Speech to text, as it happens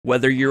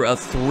Whether you're a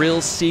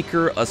thrill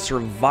seeker, a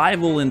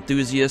survival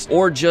enthusiast,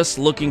 or just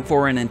looking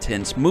for an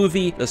intense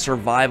movie, the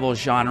survival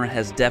genre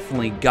has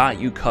definitely got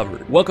you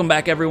covered. Welcome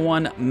back,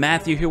 everyone.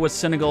 Matthew here with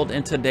CineGold,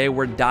 and today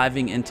we're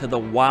diving into the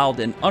wild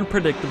and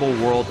unpredictable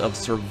world of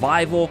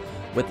survival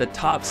with the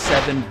top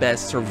 7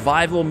 best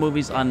survival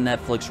movies on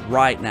Netflix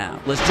right now.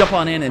 Let's jump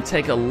on in and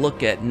take a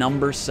look at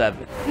number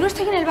 7. No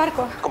estoy en el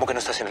barco. ¿Cómo que no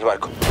estás en el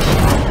barco?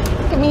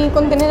 Que mi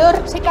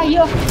contenedor se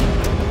cayó.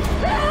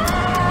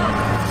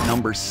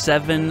 Number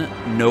 7,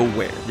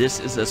 Nowhere. This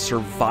is a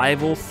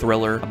survival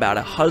thriller about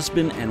a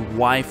husband and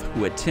wife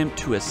who attempt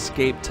to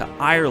escape to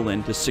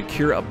Ireland to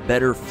secure a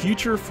better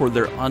future for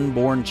their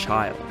unborn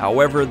child.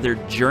 However, their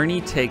journey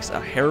takes a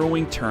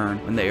harrowing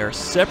turn when they are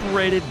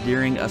separated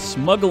during a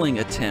smuggling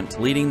attempt,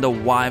 leading the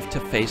wife to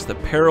face the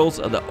perils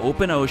of the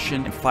open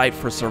ocean and fight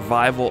for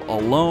survival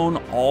alone,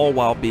 all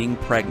while being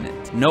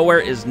pregnant. Nowhere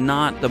is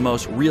not the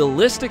most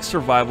realistic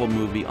survival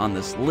movie on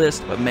this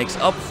list, but makes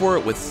up for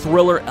it with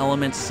thriller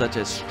elements such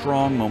as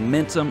strong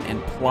momentum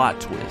and plot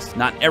twists.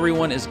 Not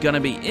everyone is gonna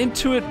be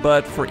into it,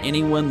 but for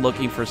anyone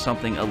looking for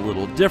something a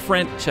little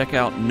different, check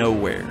out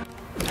Nowhere.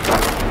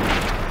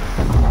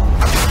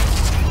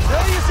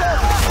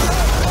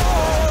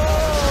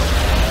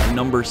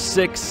 Number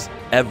 6,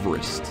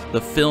 Everest. The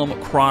film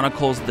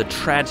chronicles the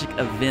tragic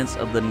events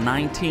of the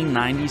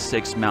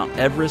 1996 Mount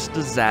Everest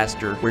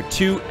disaster, where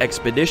 2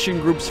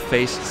 expedition groups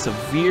faced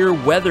severe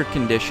weather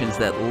conditions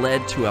that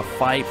led to a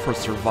fight for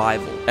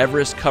survival.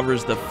 Everest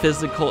covers the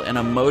physical and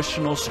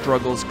emotional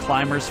struggles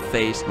climbers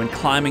face when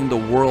climbing the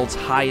world's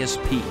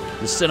highest peak.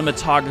 The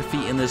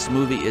cinematography in this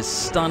movie is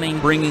stunning,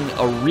 bringing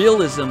a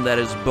realism that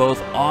is both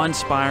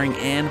awe-inspiring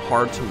and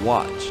hard to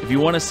watch. If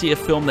you want to see a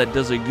film that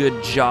does a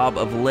good job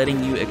of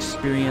letting you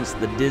experience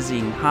the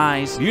dizzying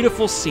highs,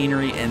 beautiful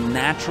scenery, and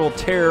natural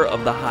terror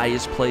of the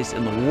highest place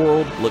in the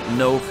world, look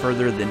no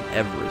further than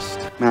Everest.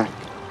 Matt,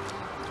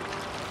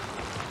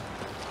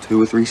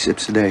 2 or 3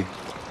 sips a day,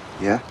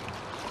 yeah?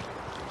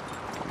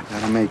 You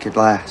gotta make it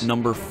last.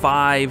 Number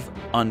 5,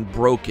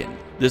 Unbroken.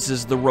 This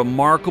is the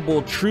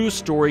remarkable true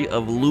story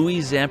of Louis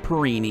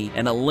Zamperini,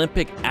 an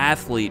Olympic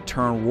athlete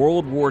turned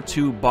World War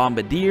II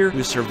bombardier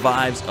who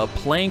survives a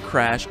plane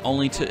crash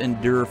only to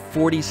endure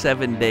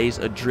 47 days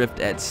adrift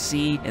at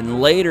sea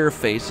and later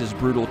faces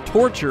brutal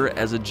torture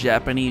as a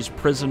Japanese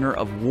prisoner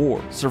of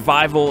war.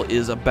 Survival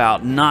is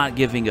about not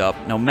giving up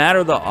no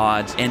matter the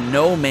odds, and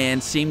no man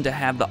seemed to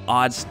have the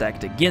odds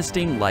stacked against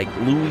him like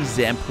Louis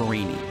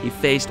Zamperini. He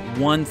faced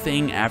one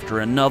thing after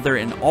another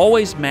and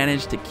always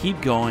managed to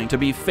keep going. To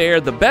be fair,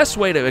 the best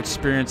way to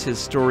experience his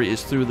story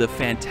is through the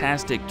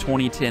fantastic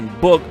 2010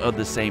 book of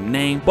the same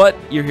name, but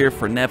you're here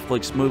for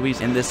Netflix movies,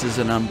 and this is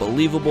an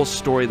unbelievable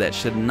story that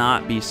should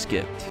not be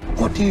skipped.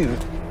 What do you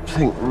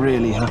think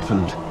really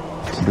happened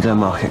to the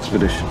Denmark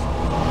expedition?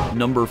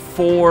 Number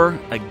 4,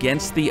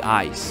 Against the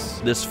Ice.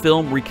 This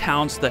film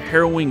recounts the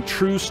harrowing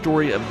true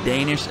story of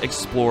Danish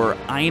explorer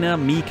Einar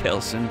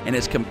Mikkelsen and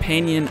his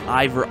companion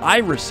Ivar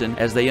Iversen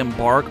as they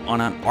embark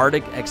on an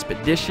Arctic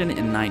expedition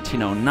in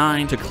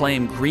 1909 to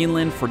claim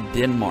Greenland for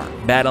Denmark.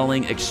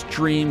 Battling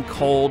extreme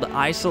cold,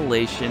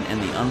 isolation, and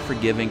the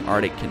unforgiving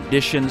Arctic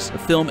conditions, the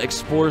film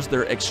explores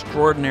their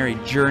extraordinary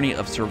journey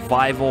of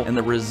survival and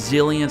the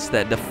resilience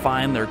that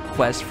define their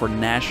quest for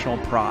national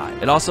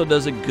pride. It also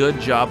does a good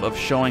job of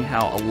showing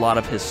how a lot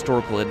of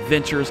historical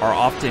adventures are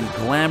often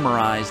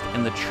glamorized,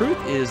 and the truth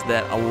is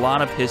that a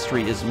lot of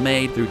history is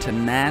made through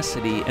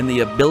tenacity and the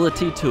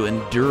ability to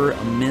endure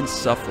immense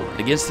suffering.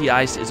 Against the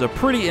Ice is a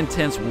pretty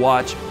intense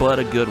watch, but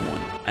a good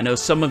one. I know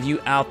some of you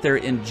out there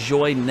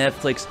enjoy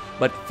Netflix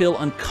but feel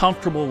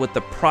uncomfortable with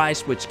the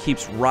price, which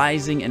keeps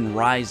rising and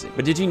rising.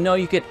 But did you know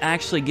you could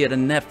actually get a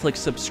Netflix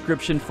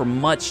subscription for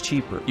much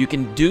cheaper? You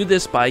can do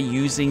this by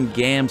using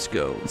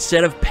GamsGo.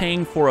 Instead of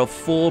paying for a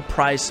full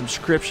price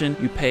subscription,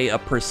 you pay a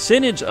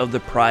percentage of the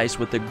price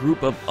with a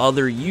group of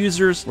other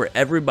users where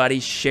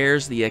everybody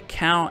shares the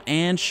account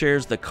and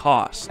shares the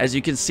cost. As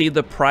you can see,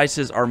 the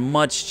prices are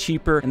much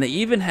cheaper, and they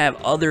even have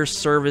other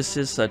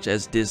services such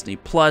as Disney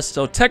Plus,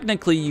 so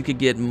technically you could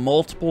get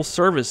multiple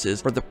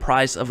services for the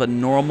price of a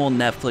normal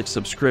Netflix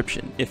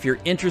subscription. If you're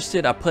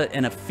interested, I put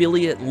an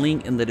affiliate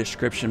link in the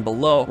description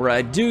below where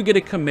I do get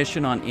a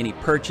commission on any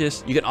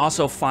purchase. You can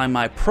also find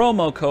my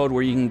promo code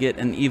where you can get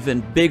an even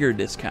bigger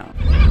discount.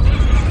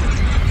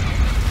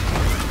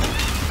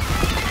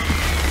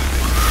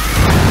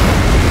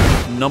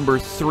 Number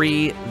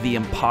 3, The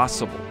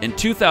Impossible. In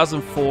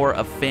 2004,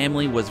 a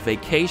family was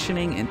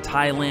vacationing in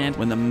Thailand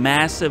when the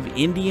massive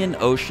Indian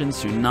Ocean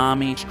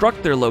tsunami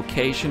struck their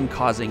location,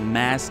 causing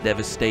mass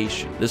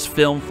devastation. This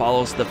film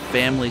follows the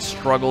family's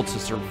struggle to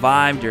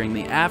survive during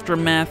the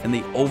aftermath and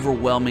the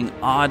overwhelming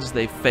odds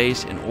they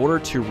face in order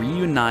to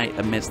reunite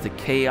amidst the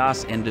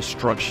chaos and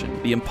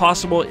destruction. The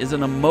Impossible is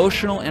an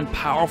emotional and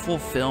powerful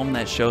film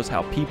that shows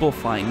how people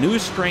find new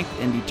strength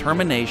and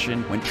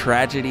determination when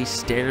tragedy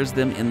stares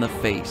them in the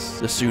face.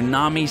 The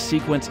tsunami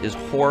sequence is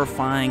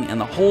horrifying,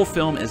 and the whole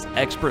film is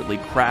expertly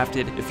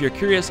crafted. If you're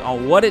curious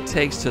on what it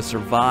takes to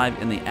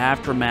survive in the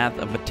aftermath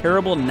of a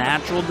terrible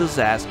natural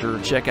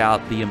disaster, check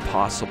out The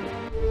Impossible.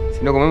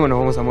 Si no comemos nos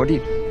vamos a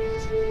morir.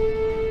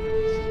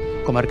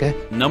 ¿Comer qué?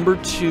 Number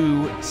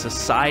 2,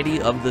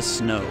 Society of the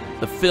Snow.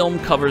 The film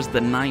covers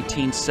the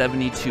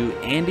 1972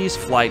 Andes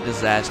flight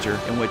disaster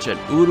in which an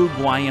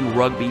Uruguayan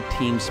rugby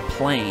team's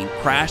plane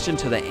crashed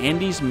into the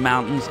Andes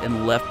Mountains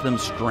and left them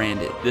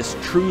stranded. This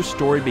true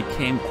story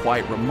became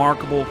quite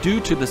remarkable due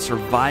to the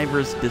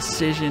survivors'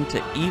 decision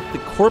to eat the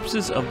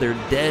corpses of their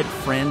dead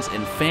friends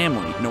and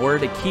family in order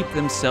to keep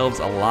themselves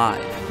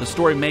alive. The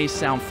story may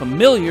sound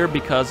familiar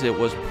because it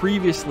was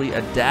previously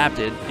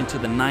adapted into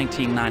the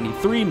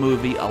 1993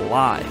 movie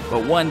Alive,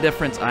 but one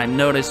difference I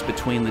noticed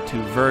between the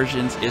two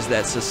versions is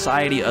that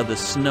Society of the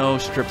Snow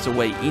strips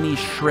away any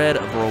shred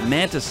of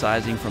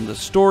romanticizing from the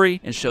story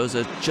and shows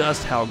us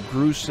just how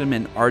gruesome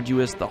and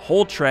arduous the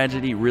whole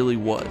tragedy really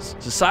was.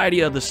 Society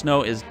of the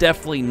Snow is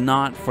definitely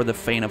not for the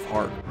faint of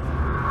heart.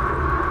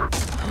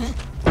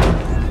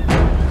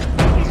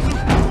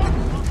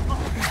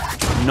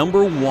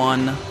 Number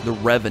 1, The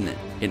Revenant.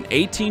 In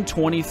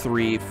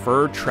 1823,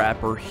 fur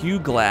trapper Hugh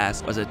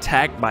Glass was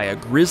attacked by a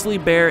grizzly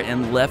bear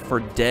and left for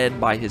dead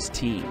by his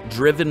team.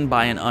 Driven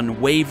by an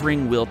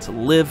unwavering will to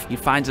live, he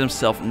finds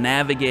himself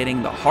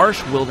navigating the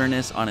harsh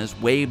wilderness on his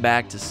way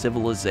back to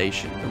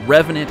civilization. The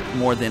Revenant,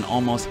 more than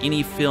almost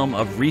any film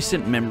of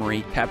recent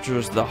memory,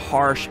 captures the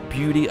harsh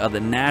beauty of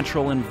the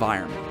natural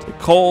environment. The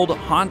cold,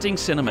 haunting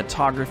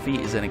cinematography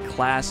is in a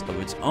class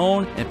of its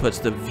own and puts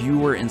the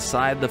viewer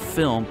inside the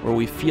film where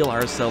we feel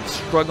ourselves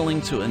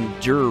struggling to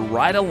endure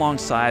right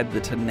alongside the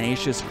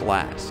tenacious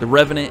Glass. The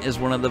Revenant is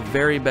one of the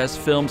very best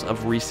films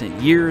of recent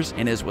years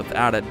and is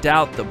without a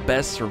doubt the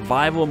best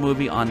survival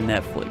movie on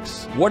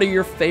Netflix. What are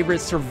your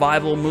favorite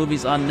survival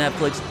movies on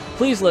Netflix?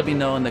 Please let me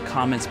know in the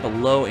comments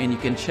below, and you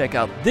can check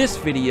out this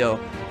video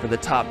for the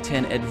top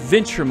 10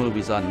 adventure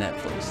movies on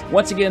Netflix.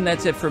 Once again,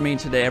 that's it for me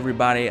today,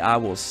 everybody. I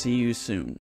will see you soon.